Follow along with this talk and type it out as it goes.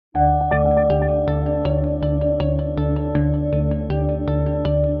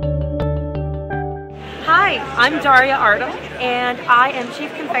I'm Daria Artem, and I am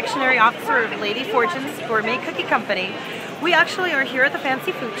Chief Confectionery Officer of Lady Fortunes Gourmet Cookie Company. We actually are here at the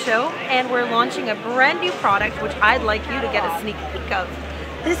Fancy Food Show, and we're launching a brand new product which I'd like you to get a sneak peek of.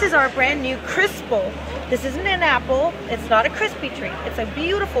 This is our brand new Crisp Bowl. This isn't an apple, it's not a crispy treat, it's a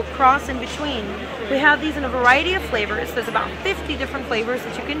beautiful cross in between. We have these in a variety of flavors. There's about 50 different flavors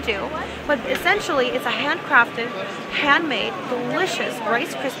that you can do, but essentially it's a handcrafted, handmade, delicious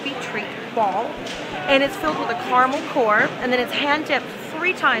Rice Krispie treat ball, and it's filled with a caramel core, and then it's hand dipped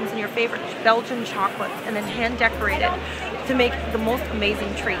 3 times in your favorite Belgian chocolates, and then hand decorated to make the most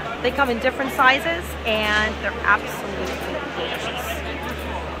amazing treat. They come in different sizes, and they're absolutely delicious.